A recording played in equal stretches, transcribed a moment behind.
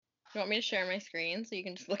You want me to share my screen so you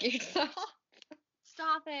can just look at yourself?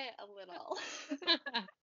 Stop it a little.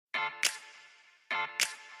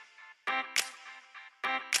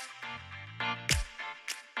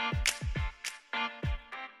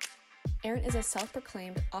 Erin is a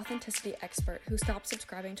self-proclaimed authenticity expert who stopped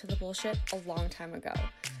subscribing to the bullshit a long time ago.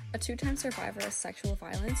 A two-time survivor of sexual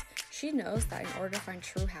violence, she knows that in order to find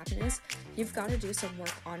true happiness, you've got to do some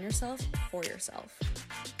work on yourself for yourself.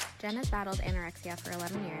 Jen has battled anorexia for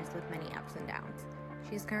 11 years with many ups and downs.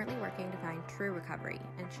 She's currently working to find true recovery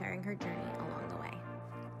and sharing her journey along the way.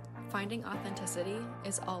 Finding authenticity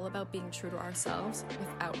is all about being true to ourselves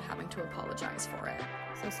without having to apologize for it.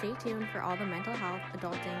 So stay tuned for all the mental health,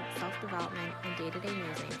 adulting, self-development, and day-to-day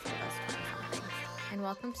musings of us 20-somethings. And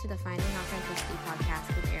welcome to the Finding Authenticity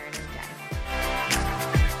podcast with Erin and Jen.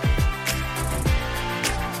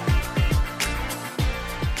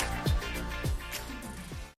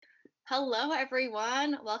 Hello,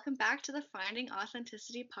 everyone. Welcome back to the Finding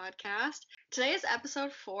Authenticity podcast. Today is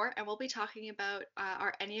episode 4, and we'll be talking about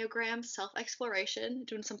our Enneagram self-exploration,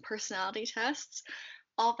 doing some personality tests,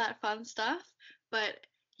 all that fun stuff. But,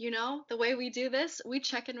 you know, the way we do this, we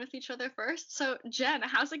check in with each other first. So, Jen,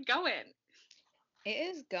 how's it going?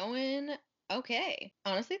 It is going okay.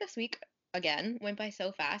 Honestly, this week, again, went by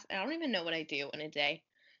so fast. I don't even know what I do in a day.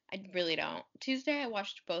 I really don't. Tuesday, I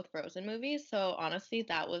watched both Frozen movies, so honestly,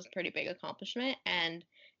 that was a pretty big accomplishment, and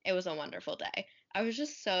it was a wonderful day. I was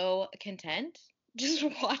just so content just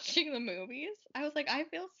watching the movies. I was like, I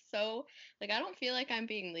feel so, like, I don't feel like I'm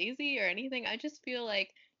being lazy or anything. I just feel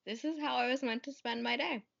like this is how I was meant to spend my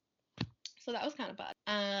day. So that was kind of fun.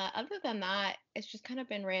 Other than that, it's just kind of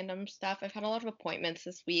been random stuff. I've had a lot of appointments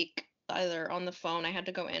this week, either on the phone. I had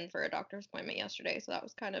to go in for a doctor's appointment yesterday, so that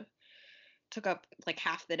was kind of took up like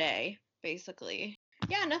half the day, basically.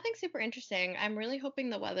 Yeah, nothing super interesting. I'm really hoping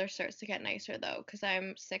the weather starts to get nicer though, because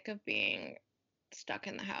I'm sick of being stuck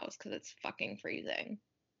in the house because it's fucking freezing.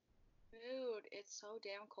 Dude, it's so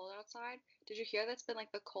damn cold outside. Did you hear that's been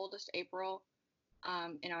like the coldest April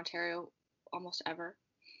in Ontario almost ever?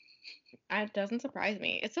 It doesn't surprise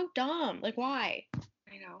me. It's so dumb. Like, why?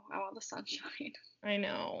 I know. I want the sunshine. I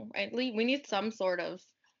know. At least we need some sort of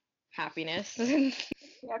happiness.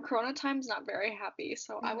 Yeah, Corona time's not very happy,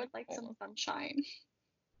 so I would like some sunshine.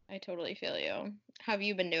 I totally feel you. How have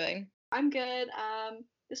you been doing? I'm good.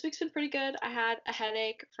 This week's been pretty good. I had a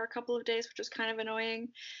headache for a couple of days, which was kind of annoying.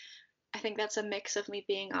 I think that's a mix of me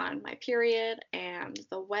being on my period and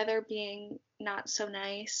the weather being not so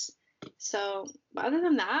nice. So, other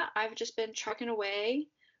than that, I've just been trucking away,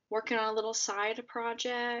 working on a little side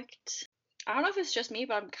project. I don't know if it's just me,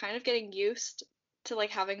 but I'm kind of getting used to like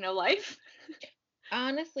having no life.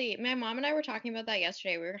 Honestly, my mom and I were talking about that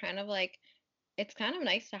yesterday. We were kind of like, it's kind of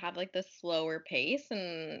nice to have like this slower pace,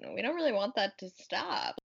 and we don't really want that to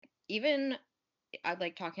stop. Even I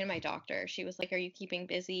like talking to my doctor. She was like, "Are you keeping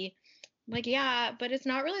busy?" I'm like, yeah, but it's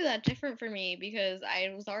not really that different for me because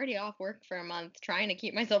I was already off work for a month trying to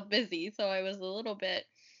keep myself busy, so I was a little bit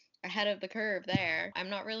ahead of the curve there.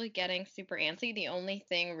 I'm not really getting super antsy. The only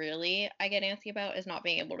thing really I get antsy about is not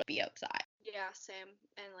being able to be outside. Yeah, same.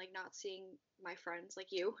 And like not seeing my friends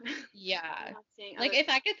like you. Yeah. Not seeing Like other if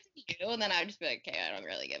I could see you, then I'd just be like, okay, I don't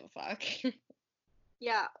really give a fuck.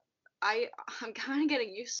 Yeah, I'm kind of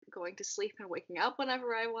getting used to going to sleep and waking up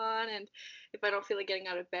whenever I want, and if I don't feel like getting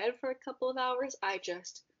out of bed for a couple of hours, I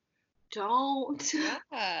just don't.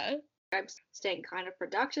 Yeah. I'm staying kind of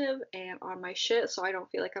productive and on my shit, so I don't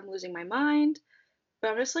feel like I'm losing my mind, but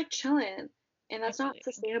I'm just like chilling, and that's not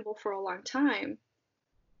sustainable for a long time.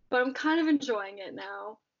 But I'm kind of enjoying it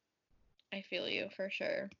now. I feel you for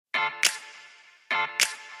sure.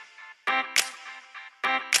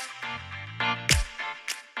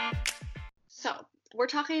 So, we're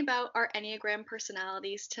talking about our Enneagram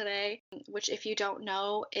personalities today, which, if you don't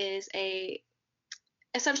know, is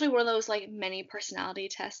essentially one of those like many personality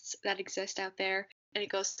tests that exist out there. And it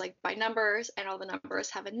goes like by numbers, and all the numbers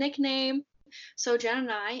have a nickname. So Jen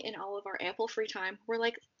and I, in all of our ample free time, we're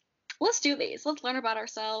like, let's do these. Let's learn about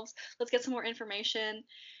ourselves. Let's get some more information.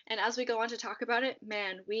 And as we go on to talk about it,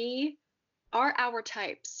 man, we are our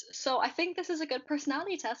types. So I think this is a good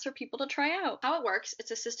personality test for people to try out. How it works, it's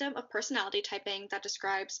a system of personality typing that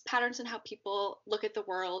describes patterns in how people look at the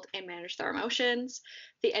world and manage their emotions.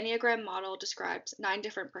 The Enneagram model describes 9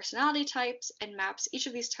 different personality types and maps each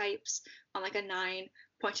of these types on like a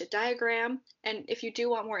 9-pointed diagram. And if you do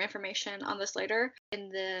want more information on this later, in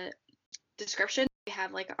the description we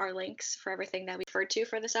have like our links for everything that we referred to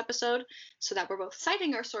for this episode, so that we're both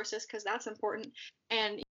citing our sources because that's important,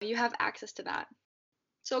 and you have access to that.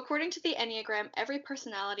 So according to the Enneagram, every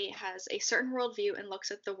personality has a certain worldview and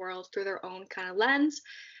looks at the world through their own kind of lens.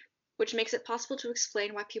 which makes it possible to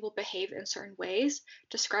explain why people behave in certain ways,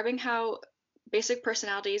 describing how basic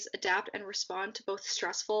personalities adapt and respond to both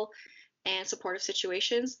stressful and supportive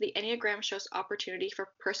situations. The Enneagram shows opportunity for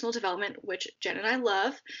personal development, which Jen and I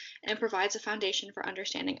love, and provides a foundation for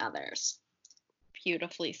understanding others.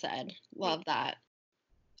 Beautifully said. Love that.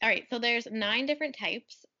 All right, so there's 9 different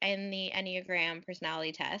types in the Enneagram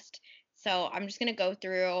personality test. So I'm just going to go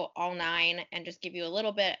through all 9 and just give you a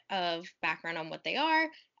little bit of background on what they are,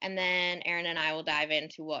 and then Erin and I will dive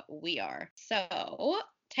into what we are. So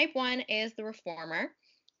type 1 is the reformer.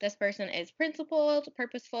 This person is principled,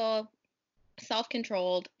 purposeful,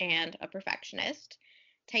 self-controlled, and a perfectionist.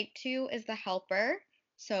 Type 2 is the helper.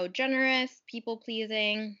 So generous,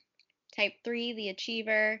 people-pleasing. Type 3, the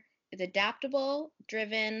achiever, is adaptable,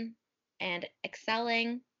 driven, and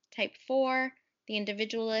excelling. Type 4, the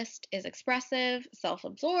individualist, is expressive,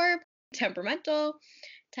 self-absorbed, temperamental.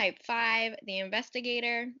 Type 5, the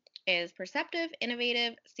investigator, is perceptive,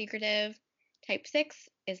 innovative, secretive. Type 6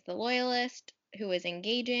 is the loyalist, who is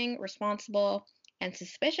engaging, responsible, and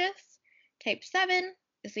suspicious. Type 7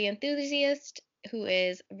 is the enthusiast, who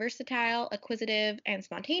is versatile, acquisitive, and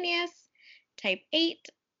spontaneous. Type 8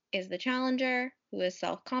 is the challenger, who is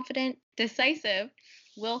self-confident, decisive,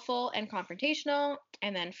 willful, and confrontational.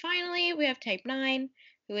 And then finally, we have type 9,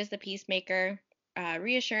 who is the peacemaker,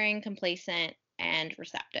 reassuring, complacent, and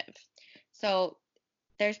receptive. So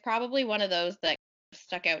there's probably one of those that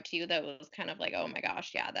stuck out to you that was kind of like, oh my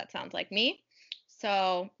gosh, yeah, that sounds like me.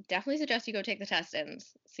 So definitely suggest you go take the test and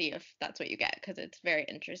see if that's what you get, because it's very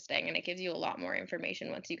interesting and it gives you a lot more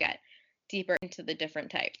information once you get deeper into the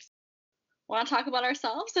different types. Want to talk about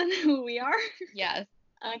ourselves and who we are? Yes.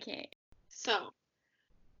 Okay. So,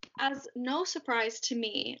 as no surprise to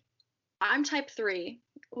me, I'm type 3,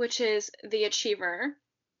 which is the achiever.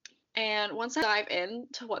 And once I dive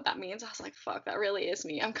into what that means, I was like, fuck, that really is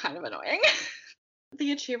me. I'm kind of annoying.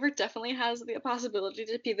 The achiever definitely has the possibility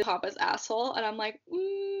to be the pompous asshole, and I'm like,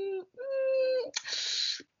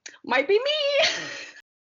 might be me.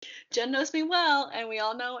 Jen knows me well, and we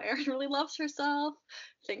all know Erin really loves herself,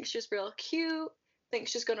 thinks she's real cute,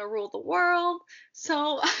 thinks she's gonna rule the world.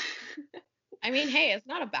 So, I mean, hey, it's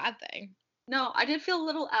not a bad thing. No, I did feel a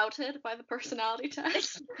little outed by the personality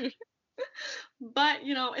test. But,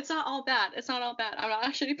 you know, it's not all bad. It's not all bad. I'm not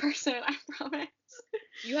a shitty person, I promise.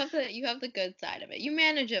 You have the good side of it. You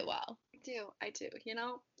manage it well. I do, you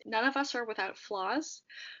know? None of us are without flaws.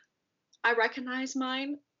 I recognize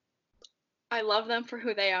mine. I love them for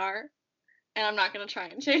who they are, and I'm not going to try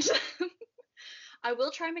and change them. I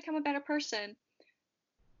will try and become a better person,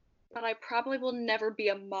 but I probably will never be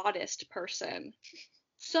a modest person.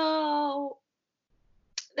 So,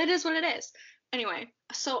 it is what it is. Anyway,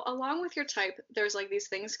 so along with your type, there's like these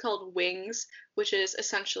things called wings, which is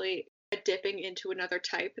essentially a dipping into another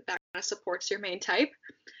type that kind of supports your main type.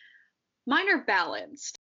 Mine are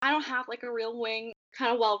balanced. I don't have like a real wing,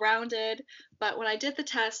 kind of well-rounded, but when I did the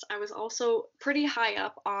test, I was also pretty high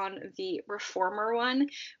up on the reformer one,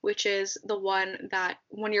 which is the one that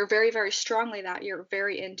when you're very, very strongly that you're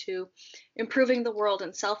very into improving the world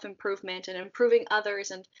and self-improvement and improving others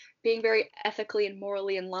and being very ethically and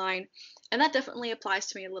morally in line. And that definitely applies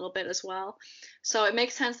to me a little bit as well. So it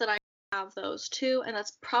makes sense that I have those too, and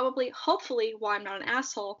that's probably, hopefully, why I'm not an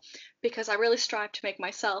asshole, because I really strive to make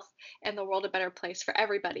myself and the world a better place for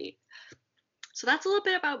everybody. So that's a little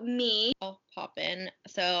bit about me. I'll pop in.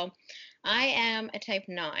 So I am a type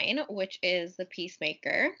 9, which is the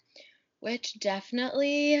peacemaker, which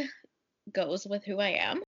definitely goes with who I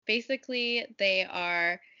am. Basically, they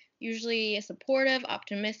are usually supportive,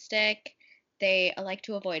 optimistic. They like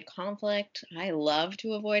to avoid conflict. I love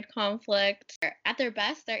to avoid conflict. At their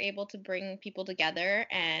best, they're able to bring people together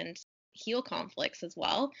and heal conflicts as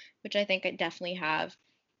well, which I think I definitely have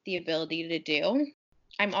the ability to do.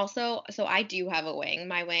 I do have a wing.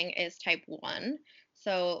 My wing is type 1.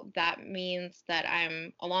 So that means that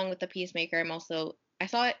I'm, along with the peacemaker, I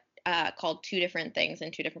saw it called 2 different things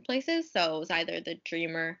in 2 different places. So it was either the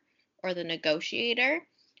dreamer or the negotiator.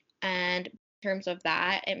 And in terms of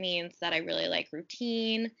that, it means that I really like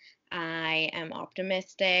routine. I am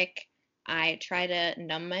optimistic. I try to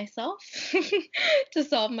numb myself to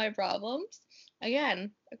solve my problems.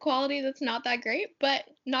 Again, a quality that's not that great, but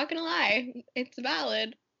not gonna lie, it's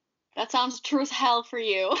valid. That sounds true as hell for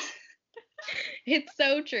you. It's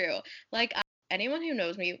so true. Like, anyone who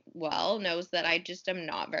knows me well knows that I just am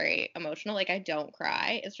not very emotional. Like, I don't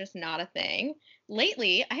cry. It's just not a thing.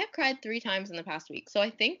 Lately, I have cried 3 times in the past week, so I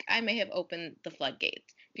think I may have opened the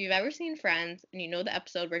floodgates. If you've ever seen Friends and you know the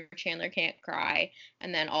episode where Chandler can't cry,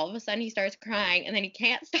 and then all of a sudden he starts crying, and then he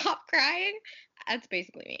can't stop crying, that's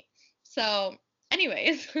basically me. So,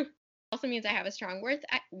 anyways, Also means I have a strong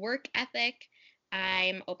work ethic,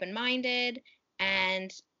 I'm open-minded,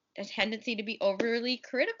 and a tendency to be overly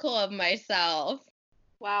critical of myself.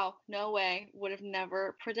 Wow, no way. Would have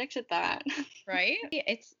never predicted that. Right?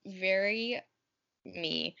 It's very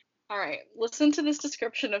me. All right, listen to this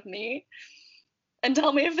description of me and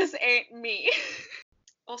tell me if this ain't me.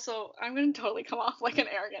 Also, I'm going to totally come off like an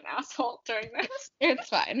arrogant asshole during this. It's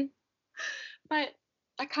fine. But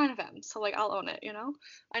I kind of am, so like I'll own it, you know?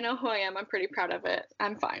 I know who I am, I'm pretty proud of it.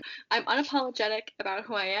 I'm fine. I'm unapologetic about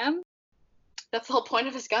who I am. That's the whole point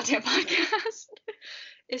of this goddamn podcast,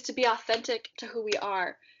 is to be authentic to who we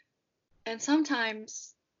are. And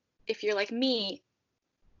sometimes, if you're like me,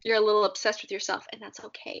 you're a little obsessed with yourself, and that's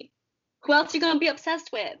okay. Who else are you gonna be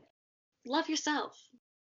obsessed with? Love yourself.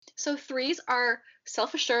 So 3s are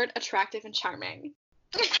self-assured, attractive, and charming.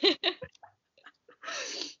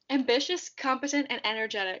 Ambitious, competent, and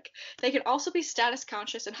energetic. They can also be status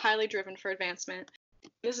conscious and highly driven for advancement.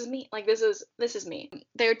 This is me. Like, this is me.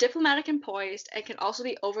 They're diplomatic and poised, and can also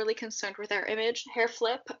be overly concerned with their image, hair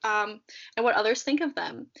flip, and what others think of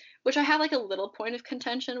them, which I have like a little point of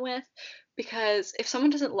contention with, because if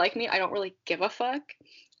someone doesn't like me, I don't really give a fuck,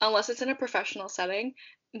 unless it's in a professional setting.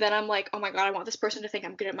 Then I'm like, oh my god, I want this person to think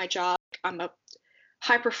I'm good at my job, I'm a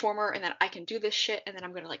high performer, and that I can do this shit, and then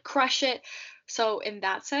I'm gonna like crush it. So in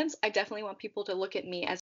that sense, I definitely want people to look at me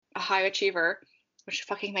as a high achiever, which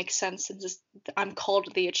fucking makes sense since I'm called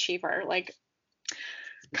the achiever. Like,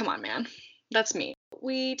 come on, man. That's me.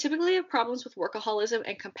 We typically have problems with workaholism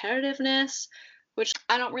and competitiveness, which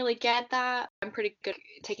I don't really get that. I'm pretty good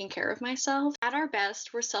at taking care of myself. At our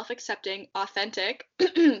best, we're self-accepting, authentic,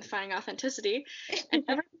 finding authenticity, and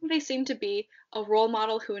everything they seem to be a role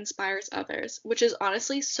model who inspires others, which is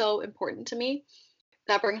honestly so important to me.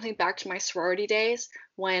 That brings me back to my sorority days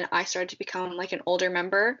when I started to become like an older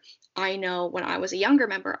member. I know when I was a younger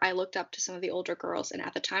member, I looked up to some of the older girls, and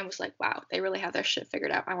at the time was like, wow, they really have their shit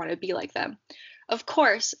figured out. I want to be like them. Of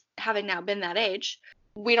course, having now been that age,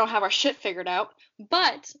 we don't have our shit figured out,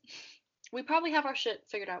 but we probably have our shit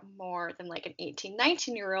figured out more than like an 18,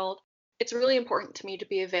 19-year-old. It's really important to me to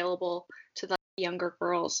be available to the younger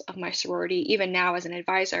girls of my sorority, even now as an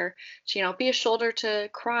advisor, to, you know, be a shoulder to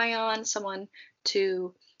cry on, someone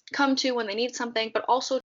to come to when they need something, but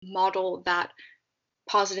also model that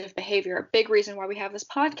positive behavior. A big reason why we have this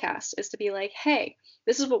podcast is to be like, hey,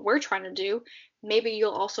 this is what we're trying to do. Maybe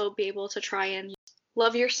you'll also be able to try and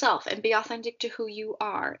love yourself and be authentic to who you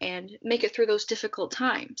are and make it through those difficult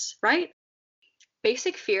times, right?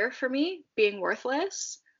 Basic fear for me, being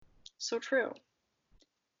worthless. So true.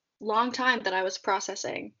 Long time that I was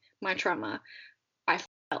processing my trauma, I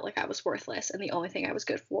felt like I was worthless and the only thing I was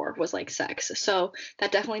good for was like sex. So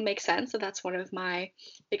that definitely makes sense. And that's one of my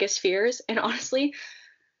biggest fears. And honestly,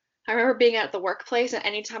 I remember being at the workplace, and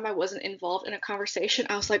anytime I wasn't involved in a conversation,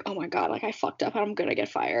 I was like, oh my god, like I fucked up, I'm gonna get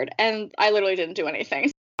fired. And I literally didn't do anything.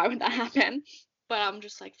 So why would that happen? But I'm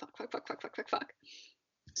just like, fuck.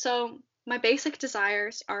 So my basic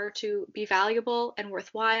desires are to be valuable and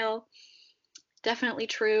worthwhile. Definitely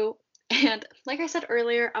true. And like I said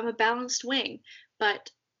earlier, I'm a balanced wing,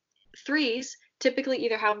 but 3s typically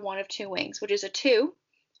either have one of 2 wings, which is a 2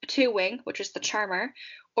 wing, which is the charmer,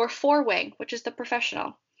 or 4 wing, which is the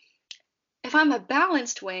professional. If I'm a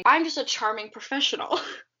balanced wing, I'm just a charming professional.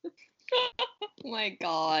 Oh my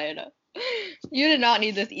god. You did not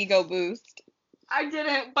need this ego boost. I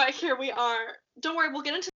didn't, but here we are. Don't worry, we'll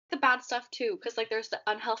get into the bad stuff too, because like there's the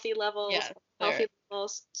unhealthy levels, Yeah, healthy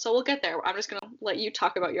levels. So we'll get there. I'm just gonna let you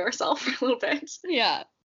talk about yourself for a little bit. Yeah.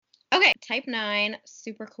 Okay, type 9,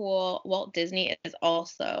 super cool. Walt Disney is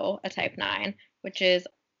also a type 9, which is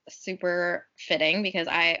super fitting because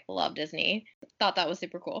I love Disney. Thought that was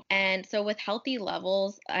super cool. And so with healthy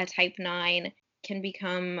levels, a type 9 can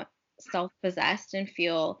become self-possessed and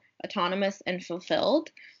feel autonomous and fulfilled.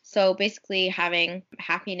 So basically having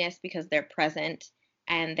happiness because they're present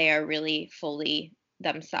and they are really fully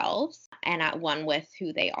themselves and at one with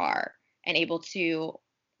who they are and able to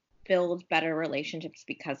build better relationships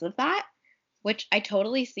because of that, which I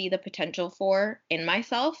totally see the potential for in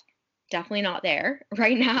myself. Definitely not there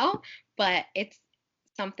right now, but it's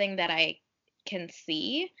something that I can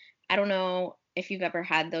see. I don't know if you've ever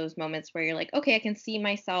had those moments where you're like, okay, I can see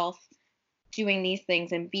myself doing these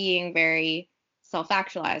things and being very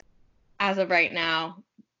self-actualized. As of right now,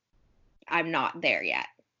 I'm not there yet.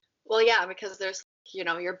 Well, yeah, because there's, you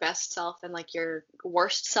know, your best self and like your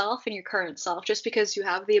worst self and your current self. Just because you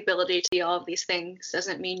have the ability to be all of these things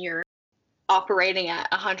doesn't mean you're operating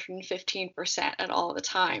at 115% at all the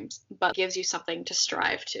times, but gives you something to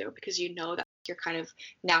strive to because you know that you're kind of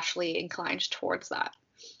naturally inclined towards that.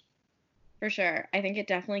 For sure. I think it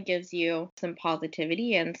definitely gives you some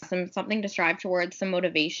positivity and something to strive towards, some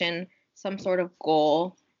motivation, some sort of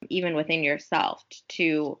goal, even within yourself,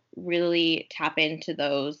 to really tap into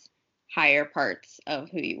those higher parts of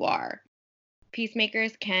who you are.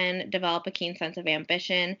 Peacemakers can develop a keen sense of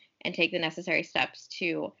ambition and take the necessary steps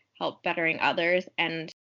to help bettering others.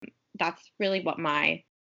 And that's really what my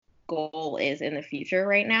goal is in the future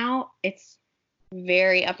right now. It's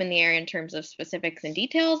very up in the air in terms of specifics and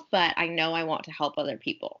details, but I know I want to help other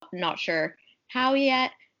people. I'm not sure how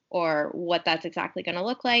yet or what that's exactly going to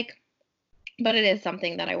look like, but it is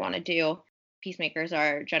something that I want to do. Peacemakers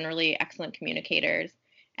are generally excellent communicators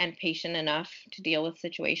and patient enough to deal with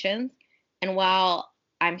situations. And while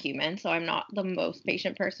I'm human, so I'm not the most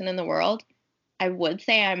patient person in the world, I would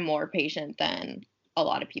say I'm more patient than a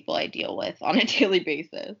lot of people I deal with on a daily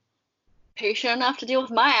basis. Patient enough to deal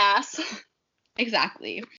with my ass.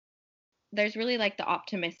 Exactly. There's really like the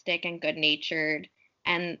optimistic and good-natured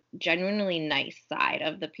and genuinely nice side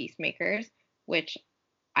of the peacemakers, which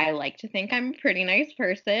I like to think I'm a pretty nice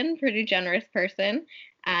person, pretty generous person,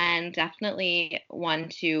 and definitely one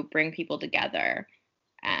to bring people together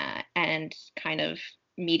and kind of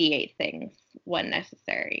mediate things when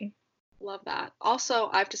necessary. Love that. Also,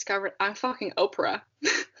 I've discovered I'm fucking Oprah.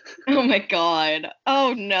 Oh my God.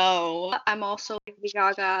 Oh no. I'm also Lady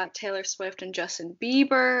Gaga, Taylor Swift, and Justin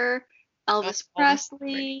Bieber, Elvis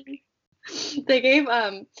Presley. They gave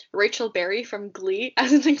Rachel Berry from Glee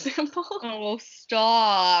as an example. Oh,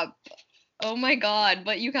 stop. Oh my God,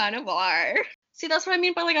 but you kind of are. See, that's what I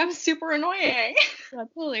mean by like I'm super annoying.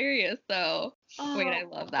 That's hilarious though. Oh. Wait, I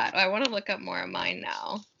love that. I want to look up more of mine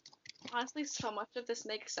now. Honestly, so much of this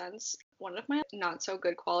makes sense. One of my not so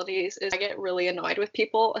good qualities is I get really annoyed with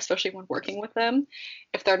people, especially when working with them,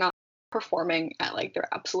 if they're not performing at like their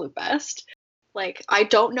absolute best. Like, I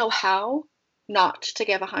don't know how not to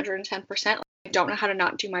give 110%. I don't know how to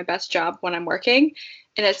not do my best job when I'm working.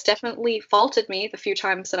 And it's definitely faulted me the few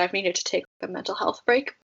times that I've needed to take a mental health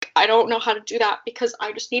break. I don't know how to do that because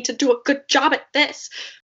I just need to do a good job at this.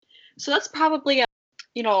 So that's probably,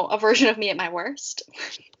 a version of me at my worst.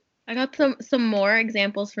 I got some more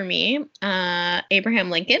examples for me. Abraham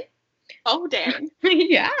Lincoln. Oh, dang.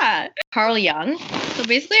 Yeah. Carl Jung. So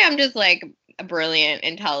basically, I'm just like a brilliant,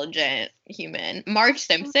 intelligent human. Marge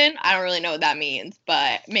Simpson. I don't really know what that means,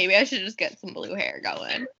 but maybe I should just get some blue hair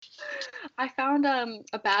going. I found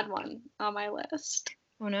a bad one on my list.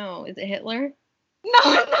 Oh no, is it Hitler? No,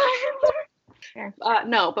 it's not Hitler. Sure.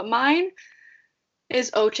 No, but mine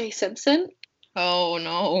is O.J. Simpson. Oh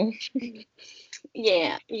no.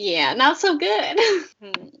 Yeah, not so good.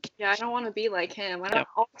 Yeah, I don't want to be like him. Yeah.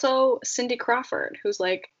 Also, Cindy Crawford, who's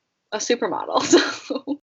like a supermodel.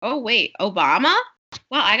 So. Oh wait, Obama?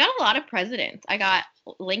 Wow, I got a lot of presidents. I got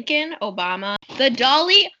Lincoln, Obama, the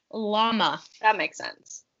Dalai Lama. That makes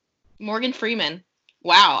sense. Morgan Freeman.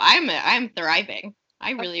 Wow, I'm thriving.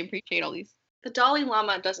 I really appreciate all these. The Dalai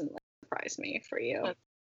Lama doesn't surprise me for you.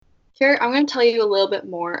 Here, I'm going to tell you a little bit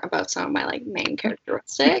more about some of my like main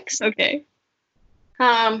characteristics. Okay.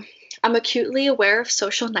 I'm acutely aware of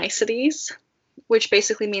social niceties, which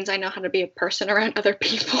basically means I know how to be a person around other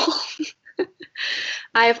people.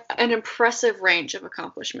 I have an impressive range of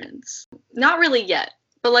accomplishments. Not really yet,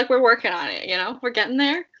 but like we're working on it, we're getting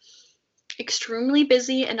there. Extremely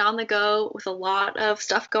busy and on the go with a lot of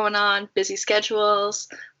stuff going on, busy schedules,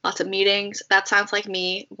 lots of meetings. That sounds like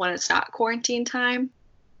me when it's not quarantine time.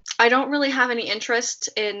 I don't really have any interest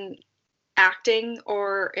in acting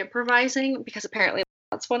or improvising because apparently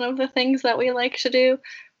that's one of the things that we like to do.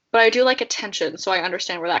 But I do like attention, so I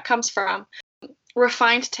understand where that comes from.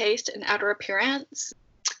 Refined taste and outer appearance.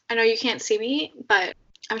 I know you can't see me, but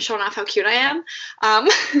I'm showing off how cute I am. I'm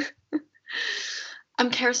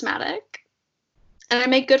charismatic. And I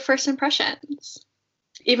make good first impressions.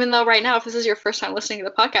 Even though right now, if this is your first time listening to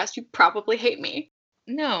the podcast, you probably hate me.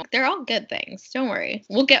 No, they're all good things. Don't worry.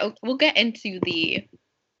 We'll get into the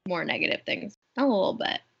more negative things a little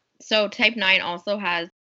bit. So type 9 also has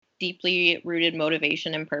deeply rooted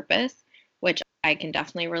motivation and purpose, which I can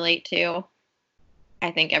definitely relate to.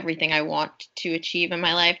 I think everything I want to achieve in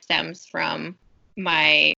my life stems from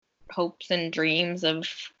my hopes and dreams of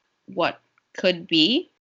what could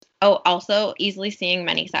be. Oh, also easily seeing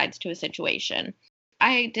many sides to a situation.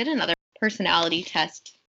 I did another personality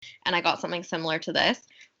test and I got something similar to this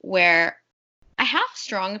where I have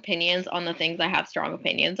strong opinions on the things I have strong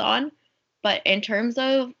opinions on, but in terms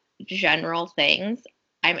of general things,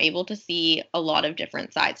 I'm able to see a lot of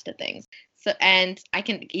different sides to things. So, and I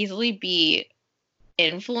can easily be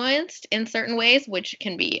influenced in certain ways, which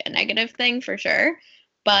can be a negative thing for sure.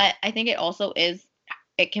 But I think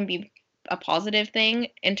it can be a positive thing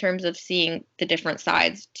in terms of seeing the different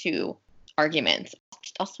sides to arguments.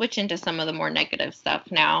 I'll switch into some of the more negative stuff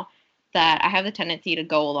now, that I have the tendency to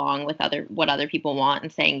go along with what other people want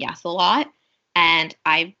and saying yes a lot. And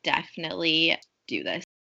I definitely do this.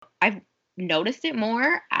 I've noticed it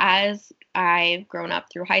more as I've grown up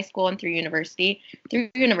through high school and through university. Through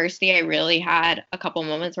university, I really had a couple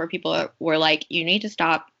moments where people were like, you need to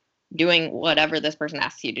stop doing whatever this person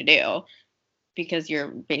asks you to do, because you're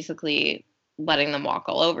basically letting them walk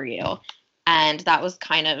all over you. And that was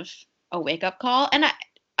kind of a wake-up call. And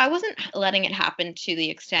I wasn't letting it happen to the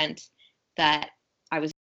extent that I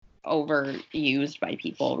was overused by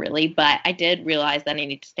people, really. But I did realize that I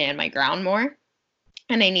need to stand my ground more.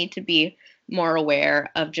 And I need to be more aware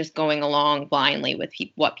of just going along blindly with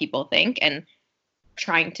what people think and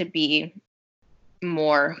trying to be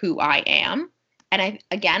more who I am. And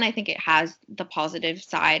I think it has the positive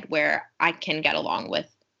side where I can get along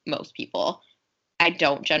with most people. I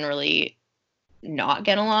don't generally not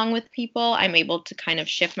get along with people. I'm able to kind of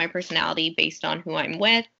shift my personality based on who I'm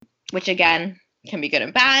with, which again can be good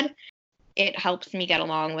and bad. It helps me get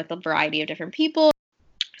along with a variety of different people.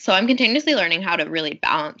 So I'm continuously learning how to really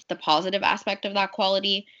balance the positive aspect of that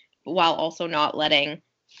quality while also not letting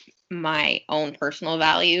my own personal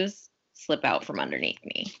values slip out from underneath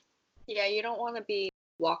me. Yeah, you don't want to be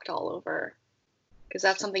walked all over, because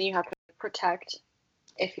that's something you have to protect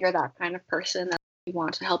if you're that kind of person that you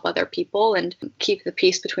want to help other people and keep the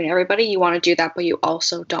peace between everybody. You want to do that, but you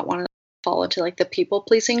also don't want to fall into like the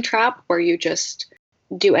people-pleasing trap where you just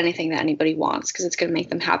do anything that anybody wants because it's going to make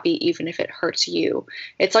them happy even if it hurts you.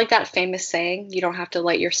 It's like that famous saying, you don't have to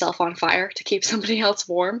light yourself on fire to keep somebody else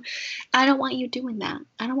warm. I don't want you doing that.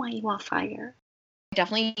 I don't want you on fire. I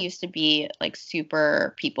definitely used to be like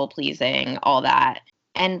super people pleasing, all that,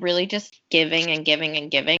 and really just giving and giving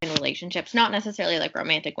and giving in relationships, not necessarily like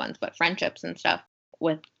romantic ones, but friendships and stuff,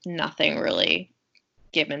 with nothing really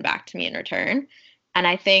given back to me in return. And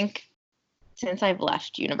I think since I've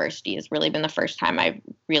left university has really been the first time I've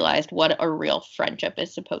realized what a real friendship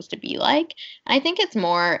is supposed to be like. And I think it's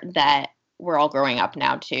more that we're all growing up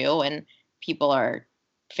now too, and people are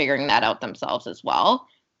figuring that out themselves as well.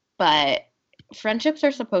 But friendships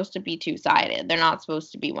are supposed to be two-sided. They're not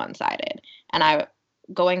supposed to be one-sided. And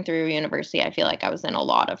going through university, I feel like I was in a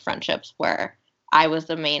lot of friendships where I was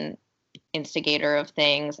the main instigator of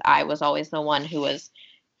things. I was always the one who was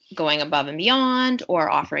going above and beyond or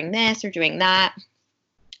offering this or doing that.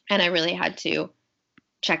 And I really had to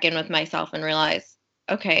check in with myself and realize,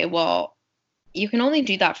 okay, well, you can only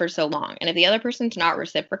do that for so long. And if the other person's not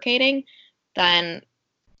reciprocating, then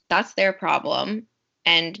that's their problem.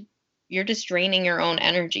 And you're just draining your own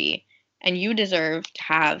energy. And you deserve to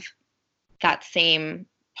have that same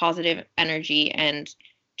positive energy and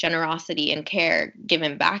generosity and care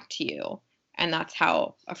given back to you. And that's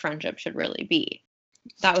how a friendship should really be.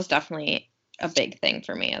 That was definitely a big thing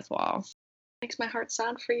for me as well. Makes my heart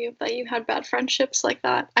sad for you that you had bad friendships like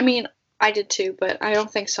that. I mean, I did too, but I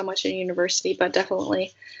don't think so much in university, but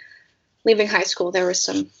definitely leaving high school, there were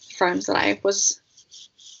some friends that I was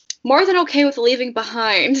more than okay with leaving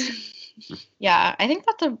behind. Yeah, I think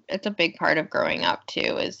it's a big part of growing up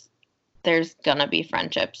too, is there's gonna be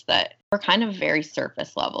friendships that were kind of very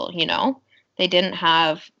surface level, you know? They didn't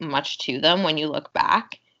have much to them when you look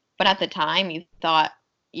back. But at the time, you thought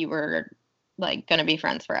you were, like, going to be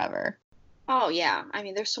friends forever. Oh, yeah. I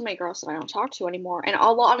mean, there's so many girls that I don't talk to anymore. And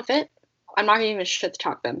a lot of it, I'm not even shit to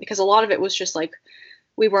talk to them. Because a lot of it was just, like,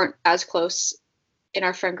 we weren't as close in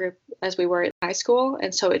our friend group as we were in high school.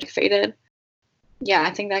 And so it faded. Yeah,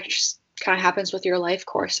 I think that just kind of happens with your life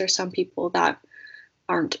course. There's some people that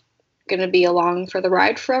aren't going to be along for the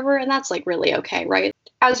ride forever. And that's, like, really okay, right?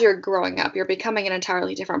 As you're growing up, you're becoming an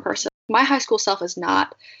entirely different person. My high school self is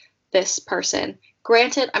not this person.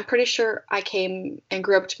 Granted, I'm pretty sure I came and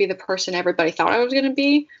grew up to be the person everybody thought I was going to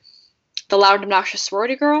be. The loud, obnoxious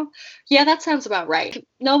sorority girl. Yeah, that sounds about right.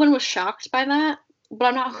 No one was shocked by that, but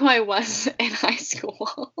I'm not who I was in high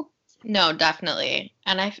school. No, definitely.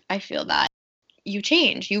 And I feel that. You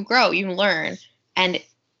change, you grow, you learn. And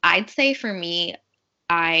I'd say for me,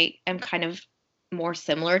 I am kind of more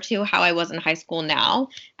similar to how I was in high school now.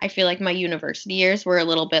 I feel like my university years were a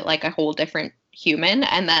little bit like a whole different human,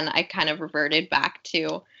 and then I kind of reverted back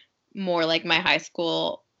to more like my high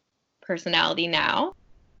school personality now.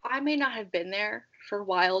 I may not have been there for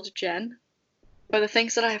Wild Jen, but the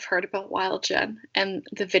things that I have heard about Wild Jen and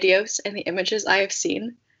the videos and the images I have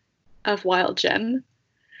seen of Wild Jen,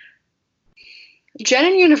 Jen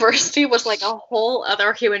in university was like a whole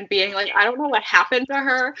other human being. Like, I don't know what happened to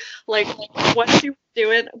her, like what she was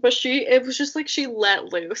doing, but it was just like she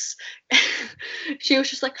let loose. She was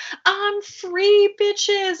just like, I'm free,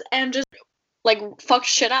 bitches, and just like fucked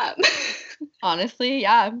shit up. Honestly,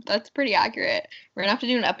 yeah, that's pretty accurate. We're gonna have to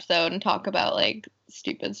do an episode and talk about like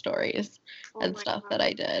stupid stories and stuff that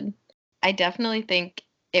I did. I definitely think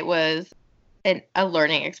it was a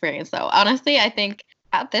learning experience, though. Honestly, I think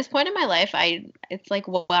at this point in my life, it's like,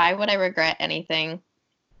 why would I regret anything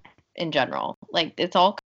in general? Like, it's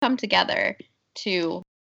all come together to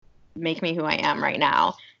make me who I am right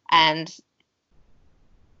now. And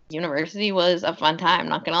university was a fun time,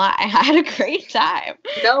 not gonna lie. I had a great time.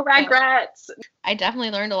 No regrets. I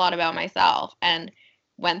definitely learned a lot about myself and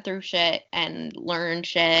went through shit and learned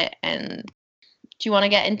shit. And do you want to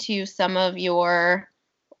get into some of your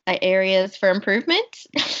areas for improvement?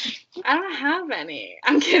 I don't have any.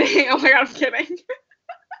 I'm kidding. Oh my god, I'm kidding.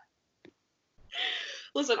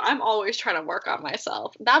 Listen, I'm always trying to work on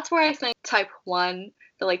myself. That's where I think type 1,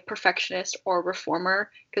 the like perfectionist or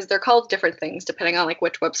reformer, because they're called different things depending on like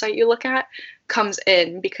which website you look at, comes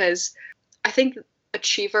in, because I think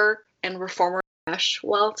achiever and reformer mesh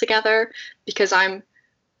well together, because I'm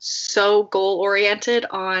so goal oriented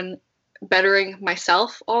on bettering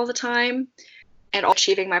myself all the time and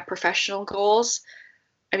achieving my professional goals.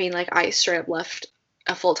 I mean, like, I straight up left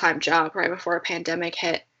a full-time job right before a pandemic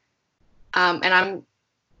hit. And I'm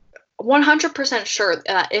 100% sure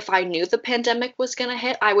that if I knew the pandemic was going to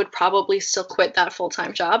hit, I would probably still quit that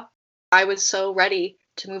full-time job. I was so ready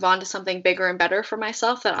to move on to something bigger and better for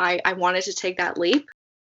myself that I wanted to take that leap.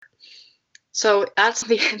 So that's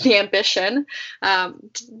the ambition.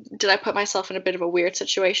 Did I put myself in a bit of a weird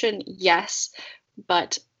situation? Yes.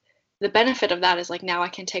 But the benefit of that is, like, now I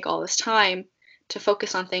can take all this time to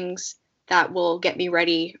focus on things that will get me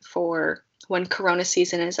ready for when Corona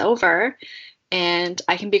season is over, and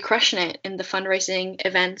I can be crushing it in the fundraising,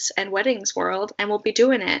 events, and weddings world, and we'll be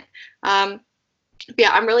doing it.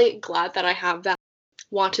 Yeah, I'm really glad that I have that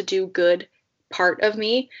want to do good part of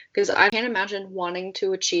me, because I can't imagine wanting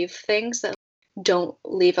to achieve things that don't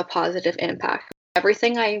leave a positive impact.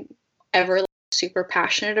 Everything I ever super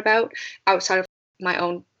passionate about outside of my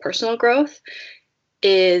own personal growth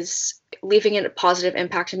is leaving a positive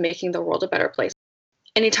impact and making the world a better place.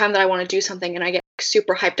 Anytime that I want to do something and I get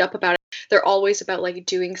super hyped up about it, they're always about like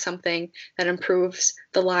doing something that improves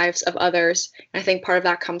the lives of others. And I think part of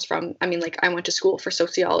that comes from, I mean, like, I went to school for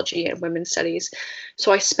sociology and women's studies.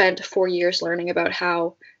 So I spent 4 years learning about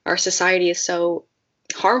how our society is so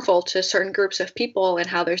harmful to certain groups of people and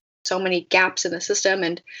how there's so many gaps in the system.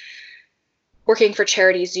 And working for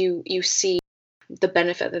charities, you see the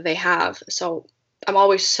benefit that they have. So I'm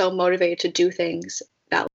always so motivated to do things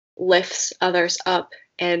that lifts others up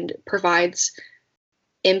and provides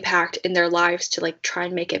impact in their lives to like try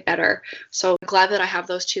and make it better. So I'm glad that I have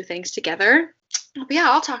those two things together. But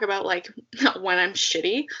yeah, I'll talk about like when I'm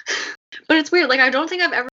shitty. But it's weird. Like, I don't think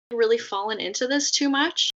I've ever really fallen into this too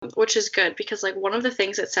much, which is good, because like one of the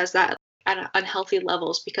things that says that at unhealthy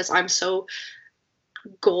levels, because I'm so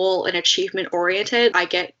goal and achievement oriented, I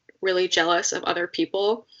get really jealous of other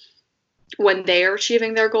people when they are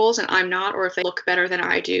achieving their goals and I'm not, or if they look better than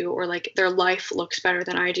I do, or like their life looks better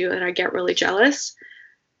than I do, and I get really jealous.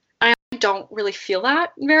 I don't really feel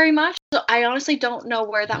that very much. So I honestly don't know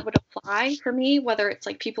where that would apply for me, whether it's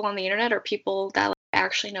like people on the internet or people that like, I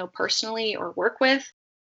actually know personally or work with.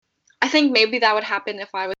 I think maybe that would happen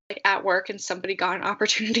if I was like at work and somebody got an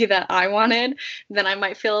opportunity that I wanted, then I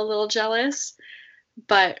might feel a little jealous.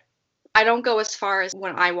 But I don't go as far as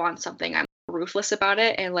when I want something, I'm ruthless about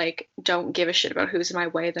it and like don't give a shit about who's in my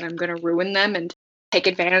way, that I'm going to ruin them and take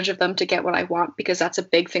advantage of them to get what I want, because that's a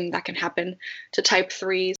big thing that can happen to type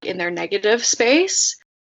 3s in their negative space.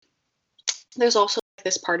 There's also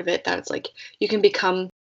this part of it that it's like you can become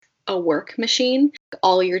a work machine.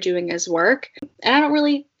 All you're doing is work. And I don't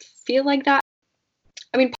really feel like that.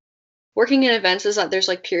 I mean, working in events is that there's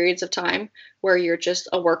like periods of time where you're just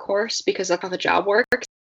a workhorse, because that's how the job works.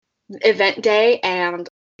 Event day and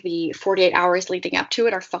the 48 hours leading up to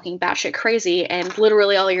it are fucking batshit crazy, and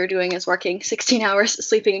literally all you're doing is working 16 hours,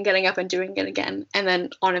 sleeping and getting up and doing it again, and then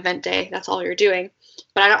on event day that's all you're doing.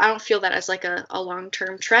 But I don't feel that as like a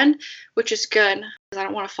long-term trend, which is good, because I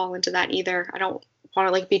don't want to fall into that either. I don't want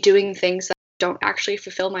to like be doing things that don't actually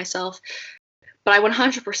fulfill myself, but I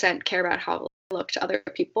 100% care about how I look to other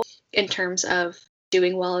people in terms of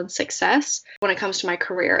doing well and success when it comes to my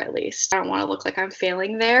career, at least. I don't want to look like I'm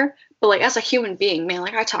failing there, but like as a human being, man,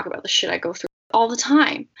 like I talk about the shit I go through all the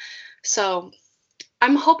time. So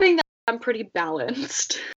I'm hoping that I'm pretty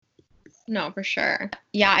balanced. No, for sure.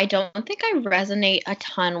 Yeah, I don't think I resonate a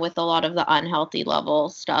ton with a lot of the unhealthy level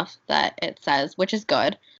stuff that it says, which is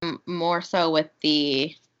good. More so with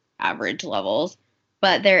the average levels.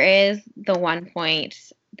 But there is the one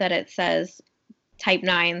point that it says type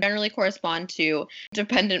 9 generally correspond to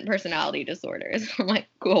dependent personality disorders. I'm like,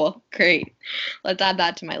 cool, great. Let's add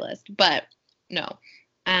that to my list. But no.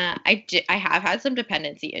 I have had some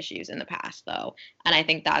dependency issues in the past, though. And I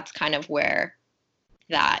think that's kind of where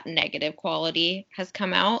that negative quality has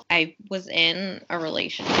come out. I was in a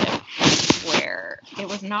relationship where it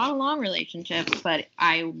was not a long relationship, but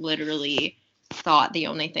I literally thought the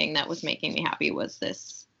only thing that was making me happy was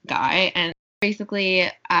this guy. And basically,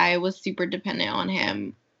 I was super dependent on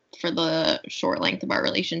him for the short length of our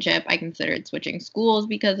relationship. I considered switching schools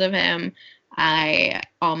because of him. I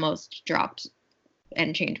almost dropped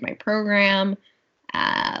and changed my program.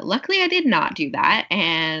 Luckily, I did not do that,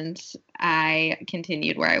 and I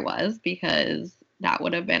continued where I was because that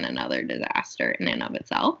would have been another disaster in and of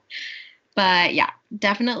itself. But yeah,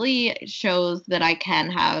 definitely shows that I can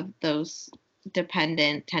have those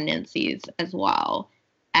dependent tendencies as well.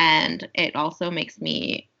 And it also makes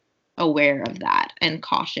me aware of that and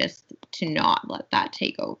cautious to not let that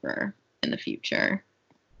take over in the future.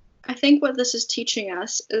 I think what this is teaching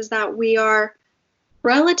us is that we are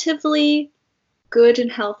relatively good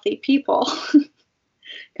and healthy people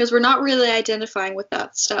because we're not really identifying with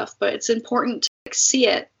that stuff, but it's important to see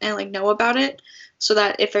it and know about it so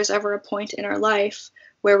that if there's ever a point in our life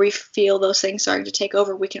where we feel those things starting to take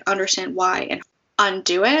over, we can understand why and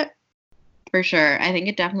undo it. For sure. I think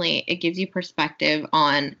it gives you perspective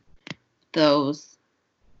on those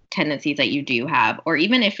tendencies that you do have, or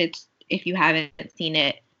even if you haven't seen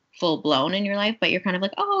it full blown in your life, but you're kind of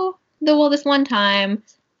like, oh, this one time,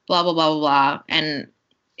 blah, blah, blah, blah, blah. And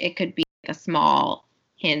it could be a small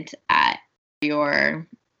hint at your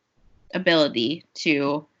ability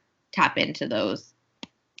to tap into those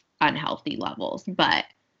unhealthy levels. But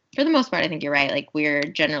for the most part, I think you're right. We're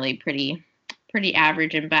generally pretty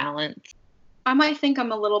average and balanced. I might think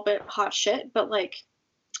I'm a little bit hot shit, but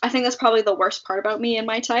I think that's probably the worst part about me and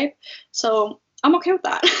my type. So I'm okay with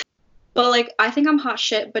that. But I think I'm hot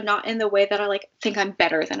shit, but not in the way that I think I'm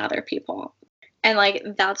better than other people.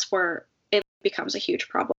 And that's where it becomes a huge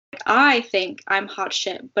problem. I think I'm hot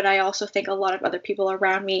shit, but I also think a lot of other people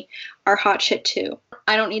around me are hot shit too.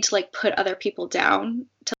 I don't need to put other people down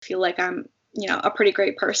to feel like I'm, a pretty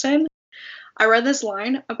great person. I read this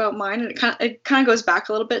line about mine, and it kind of goes back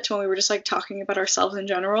a little bit to when we were just talking about ourselves in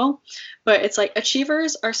general. But it's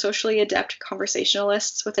achievers are socially adept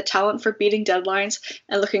conversationalists with a talent for beating deadlines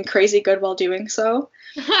and looking crazy good while doing so.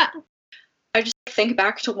 I just think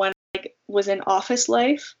back to when I was in office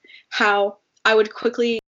life, how I would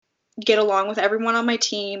quickly get along with everyone on my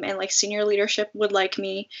team, and senior leadership would like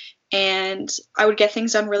me, and I would get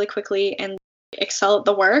things done really quickly and excel at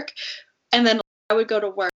the work. And then I would go to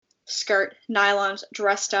work, skirt, nylons,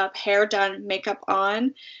 dressed up, hair done, makeup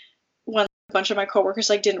on, when a bunch of my coworkers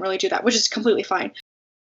didn't really do that, which is completely fine.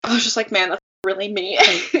 I was just man, that's really me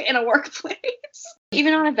in a workplace.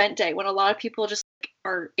 Even on event day, when a lot of people just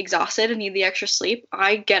are exhausted and need the extra sleep,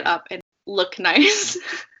 I get up and look nice.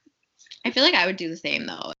 I feel like I would do the same,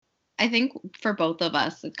 though. I think for both of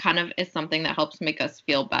us, it kind of is something that helps make us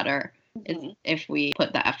feel better, is if we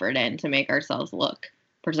put the effort in to make ourselves look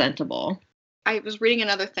presentable. I was reading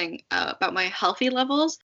another thing about my healthy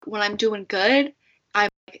levels. When I'm doing good, I'm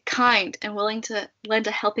kind and willing to lend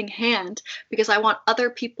a helping hand because I want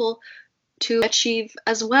other people to achieve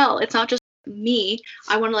as well. It's not just me.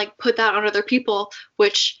 I want to put that on other people,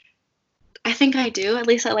 which I think I do. At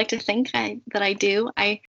least I like to think that I do.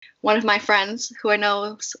 One of my friends who I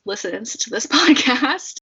know listens to this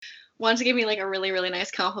podcast wanted to give me a really, really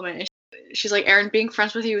nice compliment. She's like, Erin, being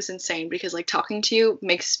friends with you is insane because talking to you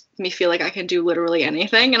makes me feel like I can do literally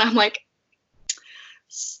anything. And I'm like,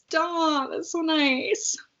 stop, that's so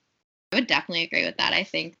nice. I would definitely agree with that. I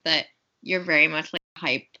think that you're very much a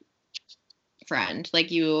hype friend.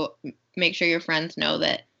 You make sure your friends know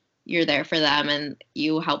that you're there for them and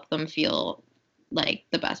you help them feel like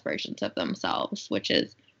the best versions of themselves, which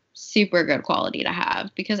is super good quality to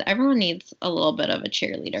have because everyone needs a little bit of a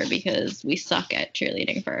cheerleader because we suck at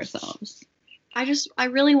cheerleading for ourselves. I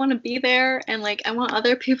really want to be there, and I want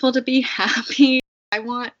other people to be happy. I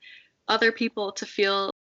want other people to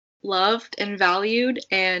feel loved and valued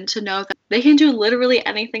and to know that they can do literally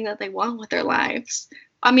anything that they want with their lives.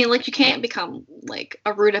 I mean, you can't become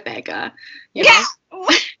a rutabaga, you know?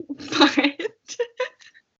 But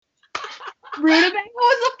Rutabaga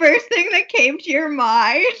was the first thing that came to your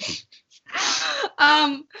mind.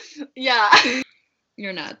 Yeah.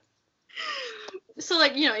 You're nuts. So,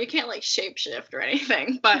 like, you know, you can't, like, shapeshift or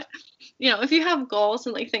anything, but, you know, if you have goals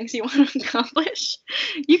and, like, things you want to accomplish,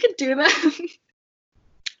 you can do them.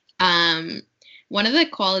 One of the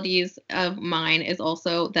qualities of mine is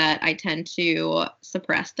also that I tend to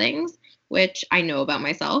suppress things, which I know about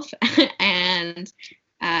myself. And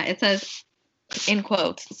it says, in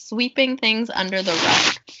quotes, sweeping things under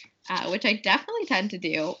the rug, which I definitely tend to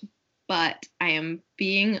do, but I am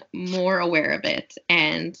being more aware of it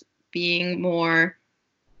and being more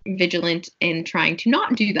vigilant in trying to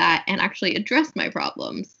not do that and actually address my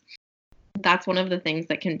problems. That's one of the things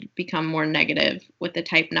that can become more negative with the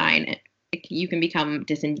type 9. You can become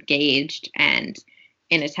disengaged and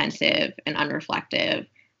inattentive and unreflective.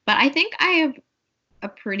 But I think I have a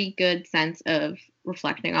pretty good sense of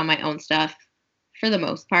reflecting on my own stuff for the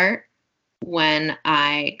most part when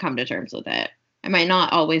I come to terms with it. I might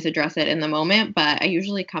not always address it in the moment, but I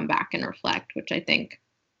usually come back and reflect, which I think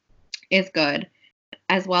is good.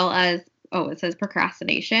 As well as, it says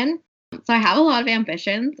procrastination. So I have a lot of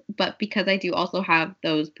ambitions, but because I do also have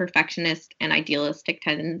those perfectionist and idealistic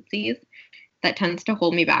tendencies, that tends to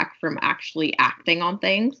hold me back from actually acting on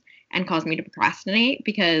things and cause me to procrastinate,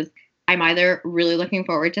 because I'm either really looking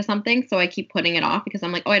forward to something, so I keep putting it off because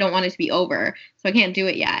I'm like, I don't want it to be over, so I can't do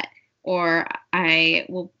it yet. Or I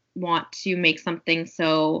will want to make something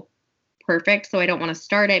so perfect, so I don't want to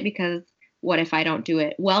start it because what if I don't do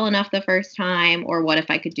it well enough the first time? Or what if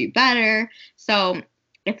I could do better? So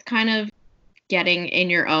it's kind of getting in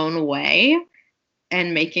your own way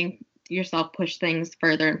and making yourself push things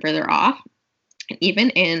further and further off. And even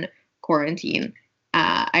in quarantine,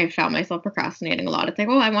 I found myself procrastinating a lot. It's like,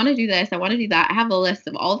 I want to do this, I want to do that. I have a list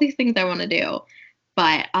of all these things I want to do,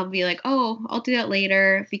 but I'll be like, I'll do that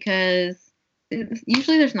later, because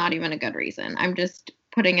usually there's not even a good reason. I'm just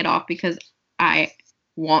putting it off because I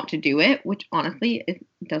want to do it, which honestly, it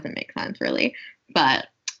doesn't make sense really. But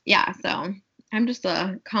yeah, so I'm just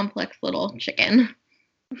a complex little chicken.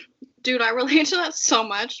 Dude, I relate to that so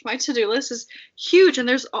much. My to-do list is huge, and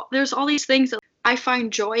there's all these things that I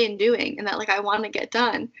find joy in doing and that, like, I want to get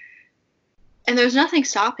done. And there's nothing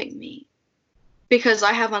stopping me because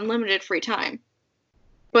I have unlimited free time.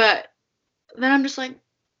 But then I'm just like,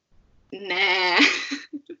 nah.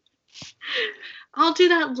 I'll do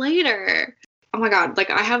that later. Oh my god, like,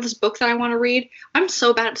 I have this book that I want to read. I'm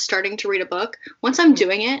so bad at starting to read a book. Once I'm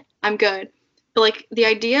doing it, I'm good. But, like, the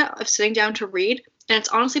idea of sitting down to read, and it's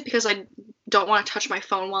honestly because I don't want to touch my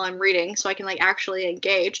phone while I'm reading so I can, like, actually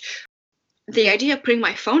engage. The idea of putting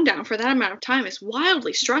my phone down for that amount of time is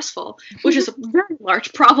wildly stressful, which is a very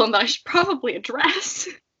large problem that I should probably address.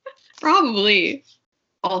 Probably.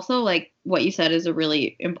 Also, like, what you said is a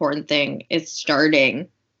really important thing, is starting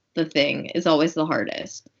the thing is always the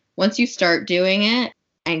hardest. Once you start doing it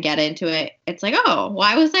and get into it, it's like,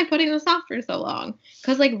 why was I putting this off for so long?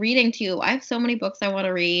 Because, like, reading too, I have so many books I want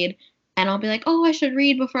to read, and I'll be like, I should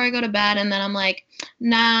read before I go to bed, and then I'm like,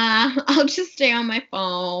 nah, I'll just stay on my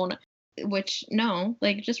phone. Which, no,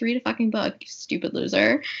 like, just read a fucking book, you stupid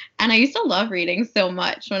loser. And I used to love reading so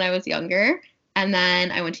much when I was younger, and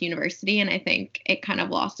then I went to university, and I think it kind of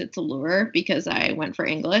lost its allure because I went for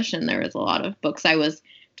English, and there was a lot of books I was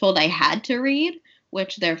told I had to read,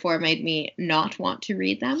 which therefore made me not want to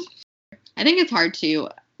read them. I think it's hard to,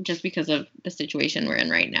 just because of the situation we're in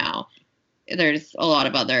right now. There's a lot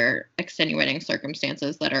of other extenuating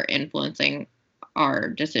circumstances that are influencing our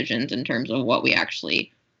decisions in terms of what we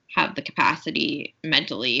actually have the capacity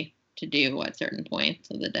mentally to do at certain points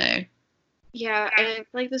of the day. Yeah, and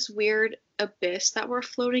it's like this weird abyss that we're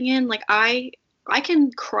floating in. Like, I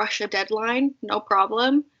can crush a deadline, no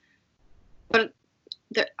problem, but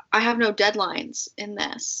I have no deadlines in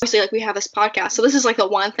this. Obviously, like, we have this podcast, so this is, like, the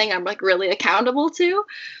one thing I'm, like, really accountable to,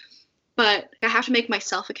 but I have to make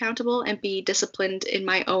myself accountable and be disciplined in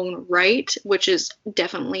my own right, which is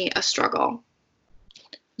definitely a struggle.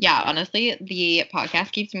 Yeah, honestly, the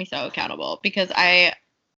podcast keeps me so accountable because I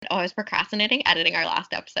was procrastinating editing our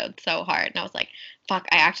last episode so hard. And I was like, fuck,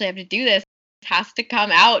 I actually have to do this. It has to come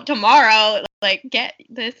out tomorrow. Like, get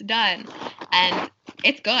this done. And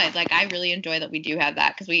it's good. Like, I really enjoy that we do have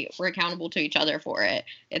that because we're accountable to each other for it.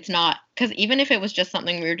 It's not, because even if it was just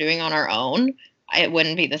something we were doing on our own, it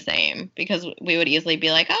wouldn't be the same because we would easily be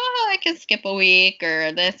like, I can skip a week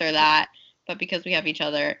or this or that. But because we have each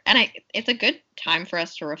other, and it's a good time for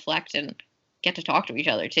us to reflect and get to talk to each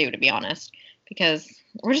other too, to be honest, because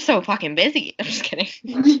we're just so fucking busy. I'm just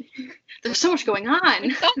kidding. There's so much going on.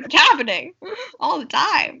 There's so much happening all the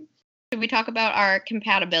time. Should we talk about our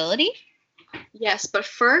compatibility? Yes, but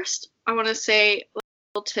first, I want to say a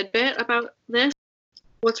little tidbit about this.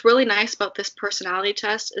 What's really nice about this personality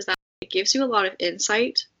test is that it gives you a lot of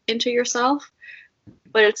insight into yourself.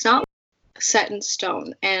 but it's not set in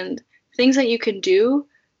stone. And things that you can do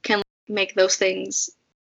can make those things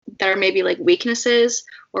that are maybe like weaknesses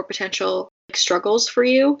or potential like struggles for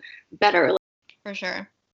you better. For sure.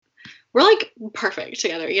 We're like perfect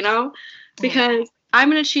together, you know? Because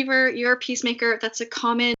I'm an achiever, you're a peacemaker. That's a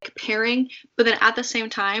common pairing. But then at the same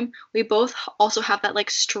time, we both also have that like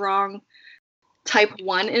strong type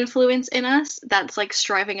 1 influence in us that's like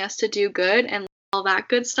striving us to do good and all that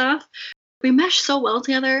good stuff. We mesh so well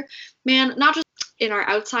together, man, not just in our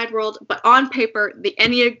outside world, but on paper, the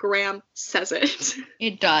Enneagram says it.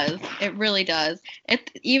 It does. It really does. It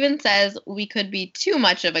even says we could be too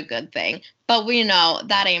much of a good thing, but we know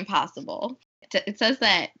that ain't possible. It says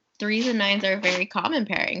that 3s and 9s are a very common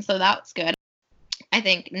pairing, so that's good. I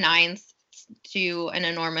think 9s do an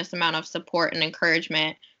enormous amount of support and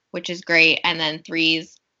encouragement, which is great, and then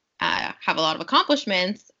 3s have a lot of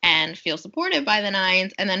accomplishments and feel supported by the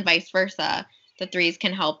 9s, and then vice versa. The 3s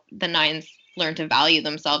can help the 9s learn to value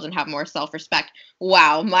themselves and have more self-respect.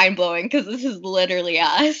 Wow, mind-blowing, because this is literally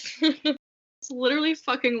us. It's literally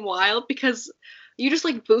fucking wild because you just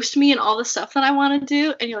like boost me in all the stuff that I want to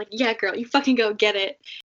do, and you're like, yeah, girl, you fucking go get it.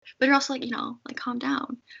 But you're also like, you know, like calm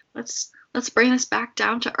down. Let's bring this back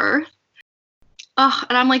down to earth.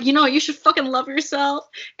 And I'm like, you know, you should fucking love yourself,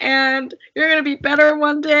 and you're gonna be better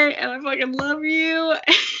one day, and I fucking love you.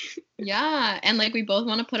 Yeah, and like we both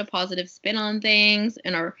want to put a positive spin on things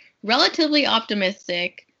and are relatively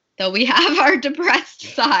optimistic, though we have our depressed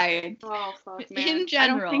side. Oh fuck, man. In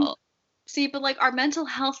general. See, but like our mental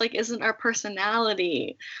health like isn't our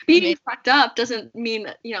personality. Being fucked up doesn't mean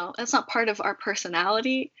that, you know, that's not part of our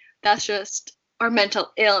personality. That's just our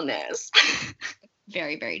mental illness.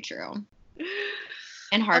 Very, very true.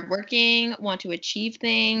 And hardworking, want to achieve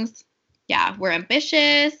things. Yeah, we're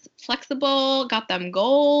ambitious, flexible, got them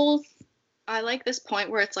goals. I like this point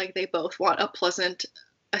where it's like they both want a pleasant,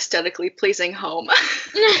 aesthetically pleasing home.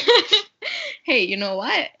 Hey, you know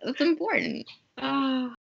what? That's important.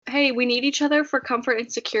 Hey, we need each other for comfort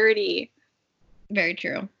and security. Very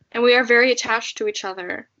true. And we are very attached to each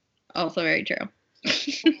other. Also very true.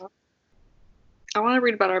 I want to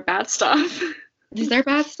read about our bad stuff. Is there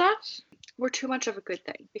bad stuff? We're too much of a good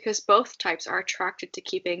thing because both types are attracted to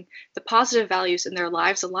keeping the positive values in their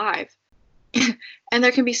lives alive. And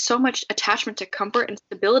there can be so much attachment to comfort and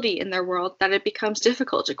stability in their world that it becomes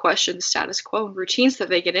difficult to question the status quo and routines that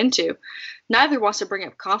they get into. Neither wants to bring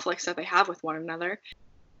up conflicts that they have with one another.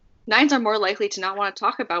 9s are more likely to not want to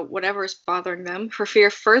talk about whatever is bothering them for fear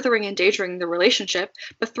of furthering endangering the relationship,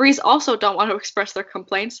 but 3s also don't want to express their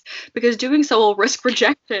complaints because doing so will risk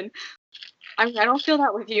rejection. I mean, I don't feel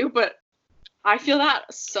that with you, but I feel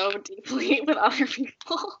that so deeply with other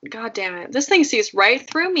people. God damn it. This thing sees right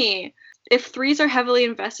through me. If 3s are heavily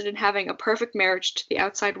invested in having a perfect marriage to the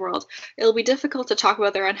outside world, it'll be difficult to talk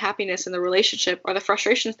about their unhappiness in the relationship or the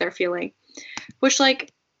frustrations they're feeling. Which,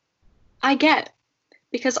 like, I get.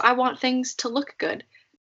 Because I want things to look good.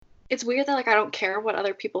 It's weird that, like, I don't care what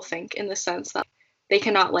other people think in the sense that they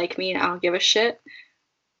cannot like me and I don't give a shit.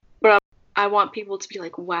 But I want people to be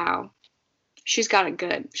like, wow, she's got it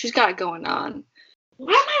good. She's got it going on.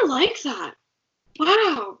 Why am I like that?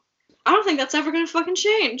 Wow. I don't think that's ever going to fucking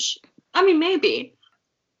change. I mean, maybe.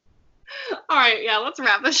 All right, yeah, let's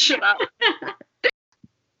wrap this shit up.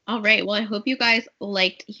 All right, well, I hope you guys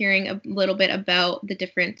liked hearing a little bit about the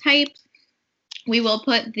different types. We will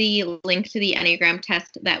put the link to the Enneagram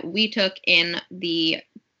test that we took in the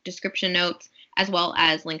description notes, as well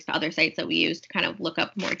as links to other sites that we use to kind of look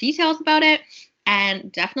up more details about it.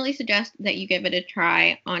 And definitely suggest that you give it a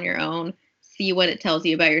try on your own, see what it tells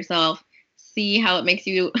you about yourself, see how it makes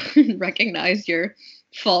you recognize your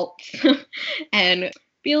faults, and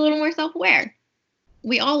be a little more self-aware.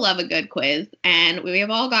 We all love a good quiz, and we have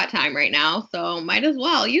all got time right now, so might as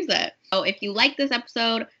well use it. So if you like this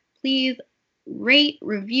episode, please rate,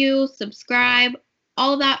 review, subscribe,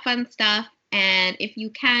 all of that fun stuff. And if you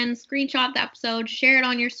can, screenshot the episode, share it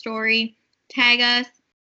on your story, tag us.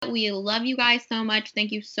 We love you guys so much.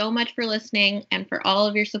 Thank you so much for listening and for all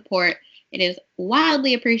of your support. It is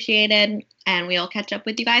wildly appreciated, and we'll catch up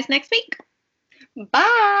with you guys next week.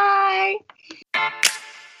 Bye!